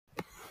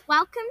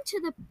Welcome to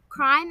the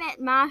Crime at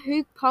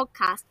Mahu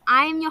podcast.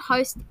 I am your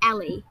host,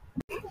 Ellie.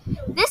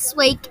 This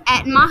week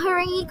at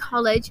Mahurangi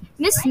College,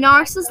 Miss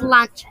Norris's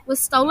lunch was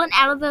stolen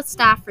out of the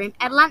staff room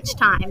at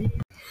lunchtime.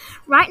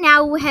 Right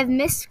now we have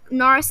Miss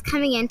Norris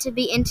coming in to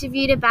be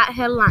interviewed about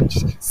her lunch.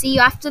 See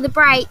you after the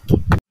break.